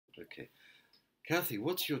Okay. Kathy,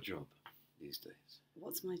 what's your job these days?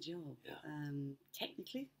 What's my job? Yeah.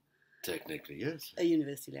 Technically, Technically, yes. a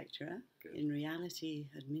university lecturer. Good. In reality,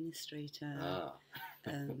 administrator. Ah.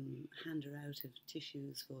 Hander out of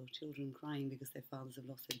tissues for children crying because their fathers have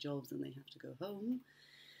lost their jobs and they have to go home.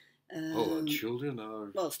 Our children are...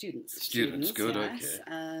 Well, students. Students, good, yes.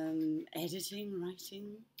 okay. Editing,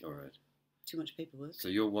 writing. All right. Too much paperwork. So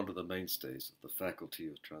you're one of the mainstays of the Faculty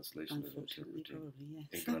of Translation and Unfortunately, Interpreting probably,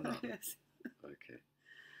 yes. in Granada. Yes. Okay.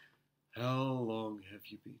 How long have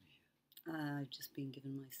you been here? I've just been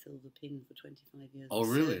given my silver pin for 25 years Oh, of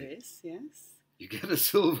really? service, yes. You get a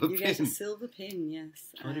silver pin? You get a silver pin, yes.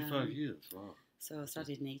 25 years, wow. So I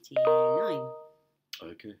started in 89. Okay. Mhm.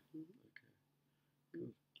 Okay.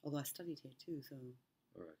 Good. Although I studied here too, so...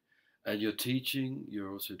 All right. And you're teaching,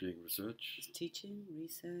 you're also doing research? Just teaching,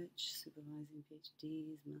 research, supervising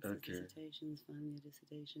PhDs, master's dissertations, final year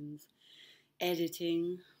dissertations,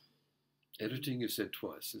 editing. Editing, you said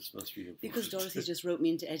twice. This must be important. Because Dorothy just wrote me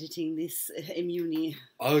into editing this Immuni.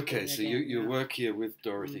 Okay, so you work here with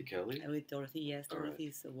Dorothy Kelly? With Dorothy, yes. All right.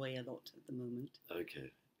 Dorothy's away a lot at the moment. Okay,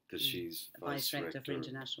 because she's Vice Rector Rector for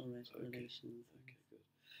International Relations. Okay, good.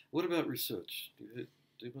 What about research? Do you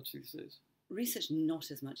do much these days? Research,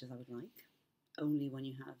 not as much as I would like. Only when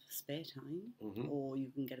you have spare time, or you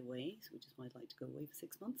can get away, which is why I'd like to go away for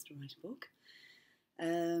 6 months to write a book.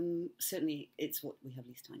 Certainly, it's what we have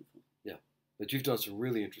least time for. Yeah, but you've done some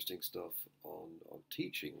really interesting stuff on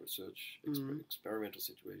teaching, research, experimental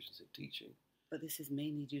situations in teaching. But this is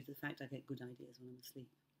mainly due to the fact I get good ideas when I'm asleep.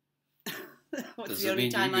 What's Does the it only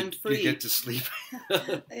mean time I'm free? You get to sleep?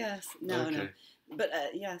 Yes, no. But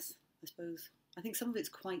yes, I suppose. I think some of it's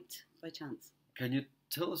quite by chance. Can you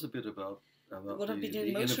tell us a bit about what I've been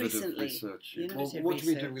doing most recently? Research. What have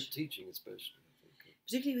you been doing with teaching, especially?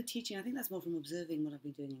 Particularly with teaching, I think that's more from observing what I've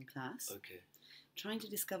been doing in class. Okay. Trying to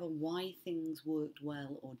discover why things worked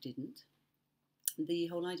well or didn't. The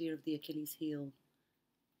whole idea of the Achilles heel,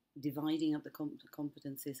 dividing up the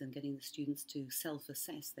competencies and getting the students to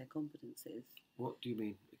self-assess their competencies. What do you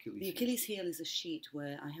mean, Achilles heel? The Achilles heel is a sheet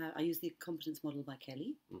where I use the competence model by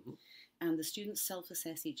Kelly, and the students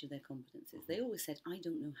self-assess each of their competencies. They always said, I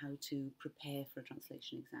don't know how to prepare for a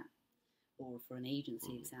translation exam or for an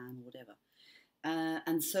agency exam or whatever.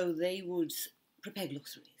 And so they would prepare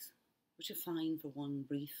glossaries, which are fine for one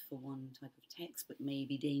brief, for one type of text, but may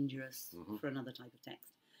be dangerous for another type of text.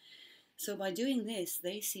 So by doing this,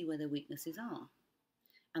 they see where their weaknesses are,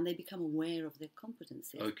 and they become aware of their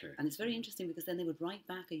competencies. Okay. And it's very interesting because then they would write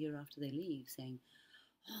back a year after they leave saying,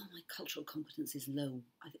 oh, my cultural competence is low.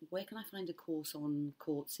 Where can I find a course on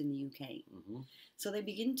courts in the UK? So they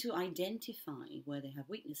begin to identify where they have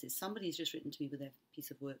weaknesses. Somebody's just written to me with their piece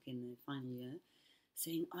of work in their final year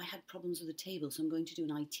saying, I had problems with the table, so I'm going to do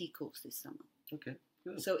an IT course this summer. Okay,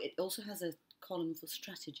 good. So it also has a column for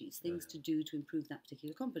strategies, things to do to improve that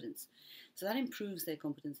particular competence. So that improves their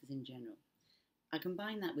competences in general. I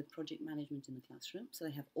combine that with project management in the classroom, so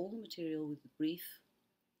they have all the material with the brief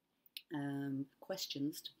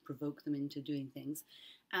questions to provoke them into doing things,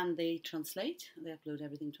 and they translate. They upload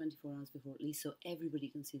everything 24 hours before at least, so everybody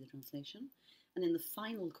can see the translation. And in the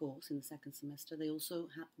final course, in the second semester, they also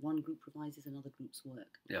have one group revises another group's work.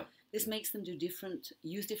 Yeah. This makes them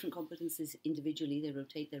use different competencies individually. They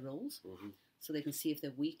rotate their roles, so they can see if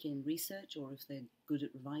they're weak in research or if they're good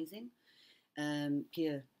at revising.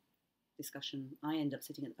 Peer discussion. I end up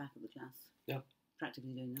sitting at the back of the class,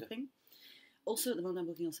 practically doing nothing. Also, at the moment, I'm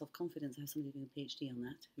working on self-confidence. I have somebody doing a PhD on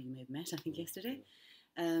that, who you may have met, I think, yesterday.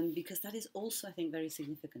 Because that is also, I think, very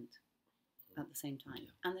significant at the same time.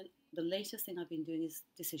 And then the latest thing I've been doing is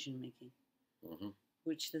decision-making,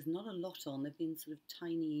 which there's not a lot on. There have been sort of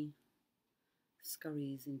tiny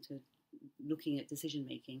scurries into looking at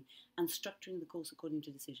decision-making and structuring the course according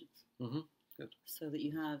to decisions. Good. So that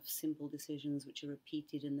you have simple decisions which are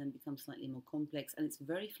repeated and then become slightly more complex. And it's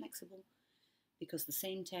very flexible because the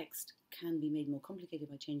same text can be made more complicated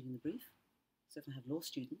by changing the brief. So if I have law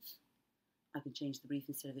students, I can change the brief.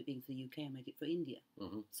 Instead of it being for the UK, I make it for India.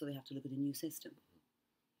 So they have to look at a new system.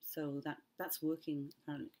 So that's working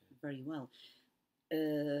apparently very well.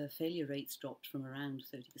 Failure rates dropped from around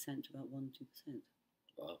 30% to about 1-2%.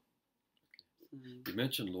 Wow. Okay. You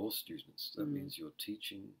mentioned law students. That means you're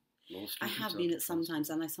teaching law students? I have been at sometimes,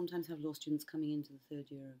 and I sometimes have law students coming into the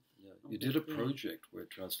third year of You did a project where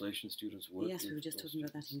translation students work. Yes, we were just talking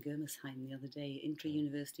about that in Germersheim the other day,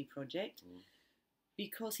 intra-university project.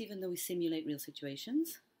 Because even though we simulate real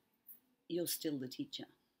situations, you're still the teacher,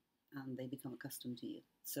 and they become accustomed to you.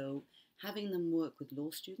 So having them work with law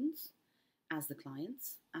students as the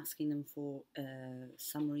clients, asking them for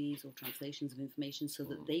summaries or translations of information so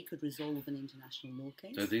that they could resolve an international law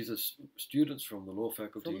case. So these are students from the law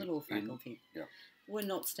faculty? From the law faculty. Yeah. We're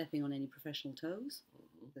not stepping on any professional toes.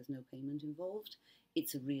 There's no payment involved.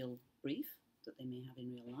 It's a real brief that they may have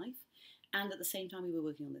in real life. And at the same time, we were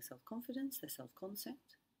working on their self-confidence, their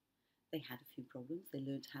self-concept. They had a few problems. They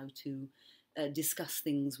learned how to discuss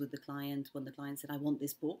things with the client when the client said, I want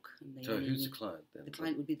this book. And they who's the client then? The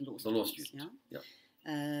client would be the law students. The law students, yeah.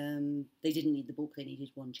 They didn't need the book. They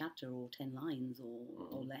needed one chapter or 10 lines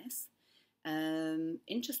or less.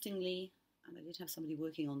 Interestingly, and I did have somebody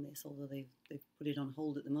working on this, although they've put it on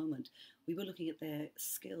hold at the moment, we were looking at their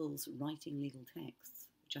skills writing legal texts,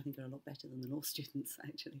 which I think are a lot better than the law students,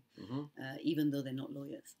 actually, even though they're not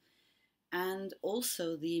lawyers. And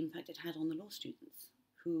also the impact it had on the law students,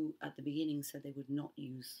 who at the beginning said they would not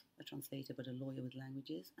use a translator but a lawyer with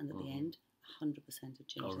languages, and at the end, 100% had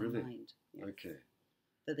changed their mind. Yes. Okay.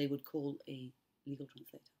 That they would call a legal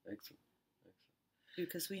translator. Excellent.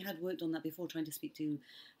 Because we had worked on that before, trying to speak to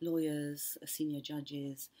lawyers, senior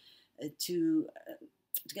judges, to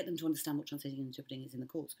get them to understand what translating and interpreting is in the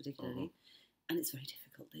courts particularly. And it's very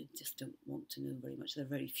difficult. They just don't want to know very much. There are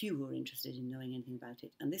very few who are interested in knowing anything about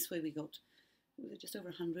it. And this way we got just over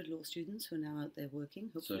 100 law students who are now out there working,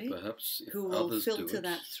 hopefully. So perhaps if who will others filter do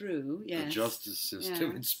that through. Yes. The justice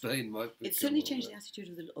system in Spain might be. It's certainly changed the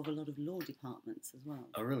attitude of a lot of law departments as well.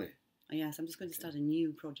 Oh, really? Yes, I'm just going to start a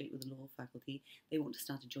new project with the law faculty. They want to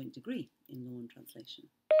start a joint degree in law and translation.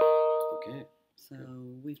 Okay. So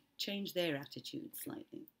we've changed their attitude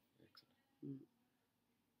slightly.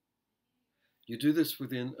 You do this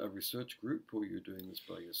within a research group, or you're doing this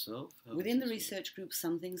by yourself? Within the research group,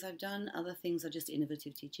 some things I've done. Other things are just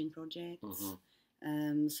innovative teaching projects.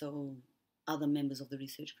 So other members of the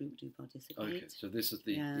research group do participate. Okay, so this is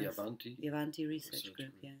the Avanti? The Avanti research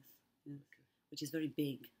group, yes. Okay. Which is very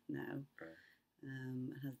big now.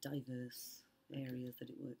 It has diverse areas that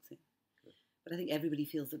it works in. Okay. But I think everybody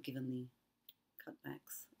feels that given the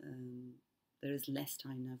cutbacks, there is less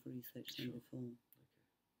time now for research than before.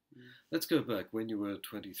 Let's go back. When you were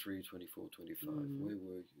 23, 24, 25, where were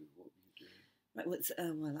you? What were you doing? Right,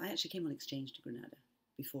 well, I actually came on exchange to Granada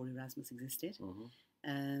before Erasmus existed,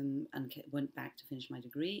 and went back to finish my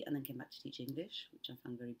degree, and then came back to teach English, which I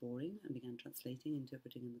found very boring, and began translating,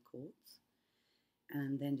 interpreting in the courts,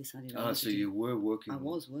 and then decided so you were working... I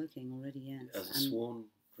was working already, yes. As a sworn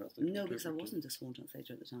translator? No, because I wasn't a sworn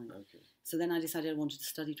translator at the time. Okay. So then I decided I wanted to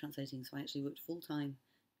study translating, so I actually worked full-time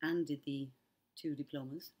and did the 2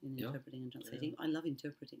 diplomas in interpreting and translating. I love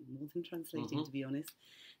interpreting more than translating, to be honest.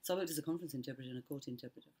 So I worked as a conference interpreter and a court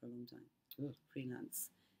interpreter for a long time,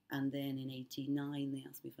 freelance. And then in '89, they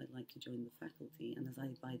asked me if I'd like to join the faculty. And as I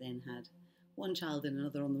by then had one child and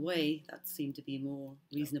another on the way, that seemed to be more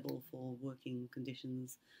reasonable for working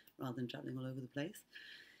conditions rather than travelling all over the place.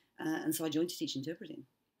 And so I joined to teach interpreting,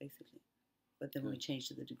 basically. But then when we changed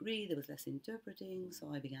to the degree, there was less interpreting,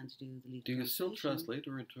 so I began to do the legal. Do you still translate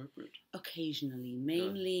or interpret? Occasionally.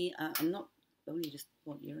 Mainly, I'm not, only just,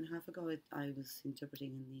 a year and a half ago, I was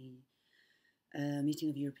interpreting in the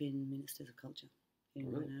meeting of European Ministers of Culture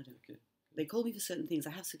in Granada. Okay. They call me for certain things.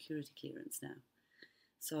 I have security clearance now.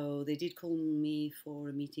 So they did call me for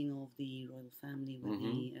a meeting of the royal family with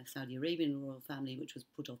the Saudi Arabian royal family, which was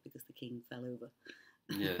put off because the king fell over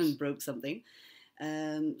and broke something.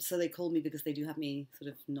 So they called me because they do have me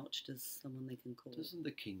sort of notched as someone they can call. Doesn't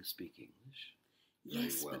the king speak English?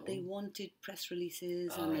 Yes, but they wanted press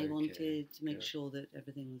releases and they wanted to make sure that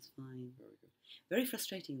everything was fine. Very good. Very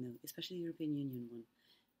frustrating though, especially the European Union one.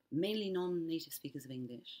 Mainly non-native speakers of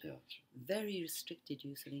English. Yeah, very restricted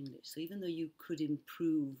use of English. So even though you could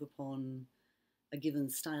improve upon a given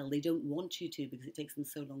style, they don't want you to because it takes them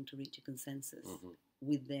so long to reach a consensus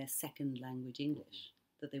with their second language English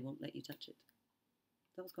that they won't let you touch it.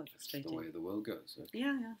 That was quite frustrating. That's the way the world goes. Okay.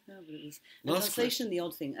 Yeah, but it was. Translation, the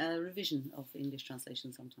odd thing, revision of English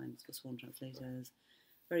translation sometimes for sworn translators.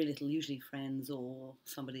 Very little, usually friends or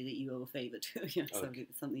somebody that you owe a favour to. So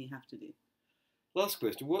it's something you have to do. Last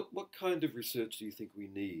question. What kind of research do you think we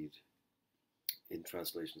need in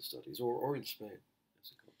translation studies or in Spain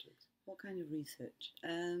as a context? What kind of research?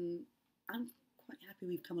 I'm quite happy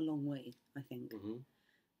we've come a long way, I think.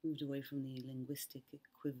 Moved away from the linguistic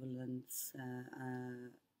equivalence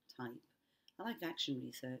type. I like action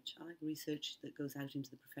research. I like research that goes out into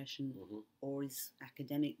the profession or is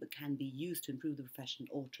academic but can be used to improve the profession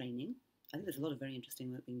or training. I think there's a lot of very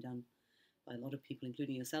interesting work being done by a lot of people,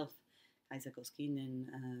 including yourself, Kaiser Koskinen,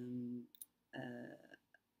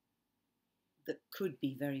 that could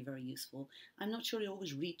be very, very useful. I'm not sure it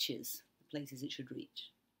always reaches the places it should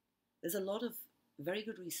reach. There's a lot of very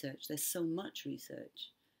good research. There's so much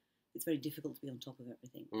research. It's very difficult to be on top of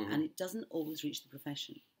everything. Mm-hmm. And it doesn't always reach the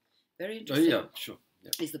profession. Very Oh, interesting. yeah, sure.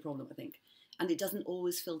 Yeah. Is the problem, I think. And it doesn't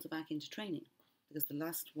always filter back into training. Because the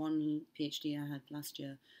last one PhD I had last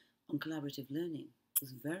year on collaborative learning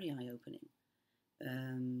was very eye-opening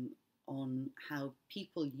on how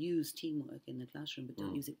people use teamwork in the classroom but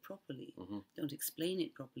don't use it properly, don't explain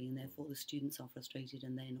it properly, and therefore the students are frustrated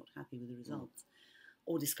and they're not happy with the results.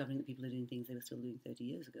 Or discovering that people are doing things they were still doing 30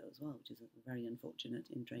 years ago as well, which is very unfortunate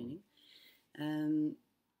in training.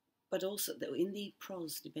 But also, in the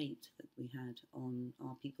pros debate that we had on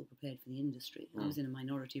are people prepared for the industry, I was in a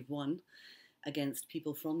minority of one against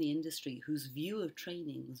people from the industry whose view of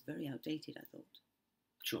training was very outdated, I thought.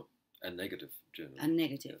 Sure. And negative, generally. And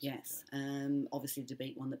negative, yes. Yeah. Obviously,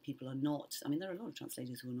 debate one that people are not. I mean, there are a lot of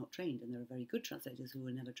translators who are not trained, and there are very good translators who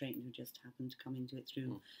were never trained, who just happened to come into it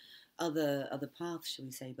through other paths, shall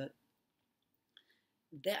we say. But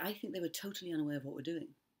I think they were totally unaware of what we're doing.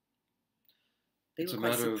 They were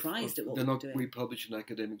quite surprised at what we were doing. They're not republished in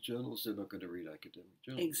academic journals. They're not going to read academic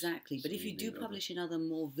journals. Exactly. But if you do publish in other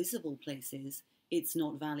more visible places, it's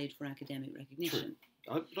not valid for academic recognition.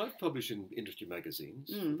 True. I've published in industry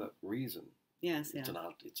magazines for that reason. Yes, it's a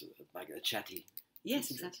chatty. Yes,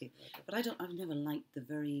 exactly. But I've never liked the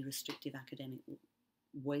very restrictive academic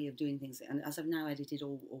way of doing things. And as I've now edited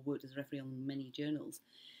or worked as a referee on many journals,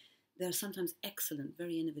 there are sometimes excellent,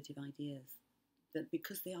 very innovative ideas that,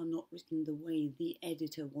 because they are not written the way the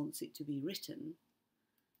editor wants it to be written,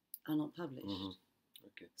 are not published.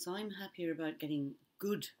 Okay. So I'm happier about getting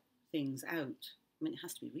good things out. I mean, it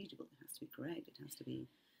has to be readable, it has to be correct, it has to be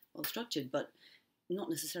well structured, but not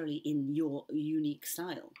necessarily in your unique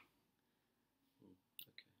style.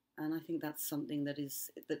 Okay. And I think that's something that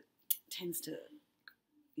tends to,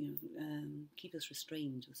 keep us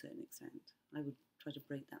restrained to a certain extent. I would try to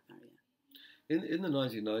break that barrier. In the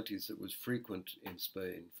 1990s, it was frequent in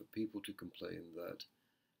Spain for people to complain that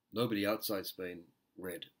nobody outside Spain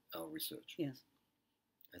read our research. Yes.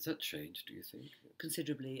 Has that changed, do you think?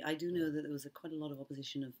 Considerably. I do know that there was quite a lot of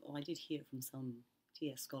opposition I did hear from some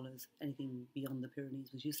TS scholars, anything beyond the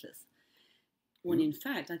Pyrenees was useless. When in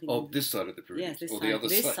fact, I think... this side of the Pyrenees? Yes,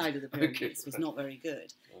 this side of the Pyrenees was not very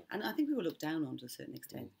good. And I think we were looked down on to a certain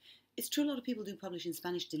extent. It's true a lot of people do publish in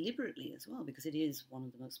Spanish deliberately as well, because it is one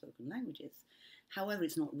of the most spoken languages. However,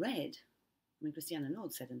 it's not read. I mean, Christiana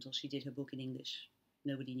Nord said until she did her book in English,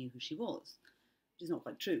 nobody knew who she was. Which is not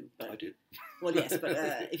quite true. But, I did. Well, yes, but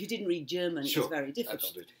if you didn't read German, sure, it's very difficult.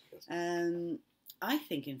 Absolutely. Yes. I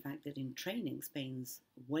think, in fact, that in training, Spain's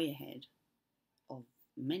way ahead of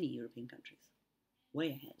many European countries. Way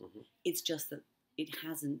ahead. It's just that it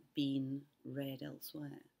hasn't been read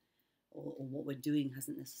elsewhere. Or what we're doing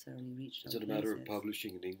hasn't necessarily reached Is it a matter of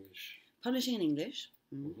publishing in English? Publishing in English,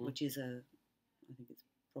 which is I think it's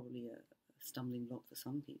probably a stumbling block for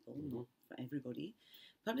some people, not for everybody.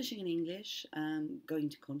 Publishing in English, going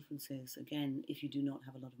to conferences, again, if you do not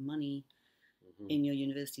have a lot of money in your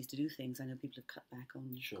universities to do things. I know people have cut back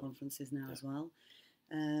on conferences now as well.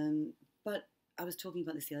 But I was talking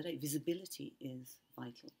about this the other day. Visibility is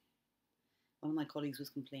vital. One of my colleagues was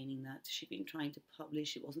complaining that she'd been trying to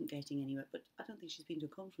publish, it wasn't getting anywhere, but I don't think she's been to a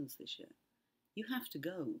conference this year. You have to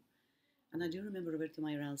go. And I do remember Roberto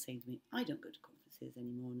Mayoral saying to me, I don't go to conferences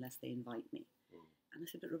anymore unless they invite me. And I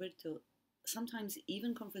said, but Roberto, sometimes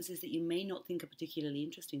even conferences that you may not think are particularly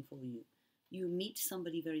interesting for you, you meet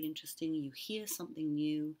somebody very interesting, you hear something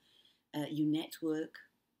new, you network,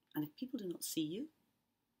 and if people do not see you,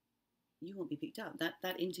 you won't be picked up.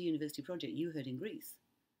 That inter-university project you heard in Greece,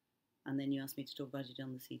 and then you asked me to talk about it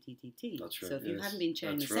on the CTTT. That's right. So if you hadn't been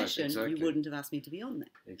chairing the session, you wouldn't have asked me to be on there.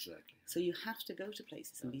 Exactly. So you have to go to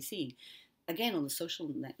places and be seen. Again, on the social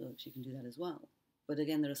networks, you can do that as well. But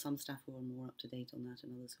again, there are some staff who are more up to date on that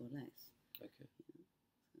and others who are less. Okay.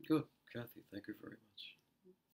 Good. Kathy, thank you very much.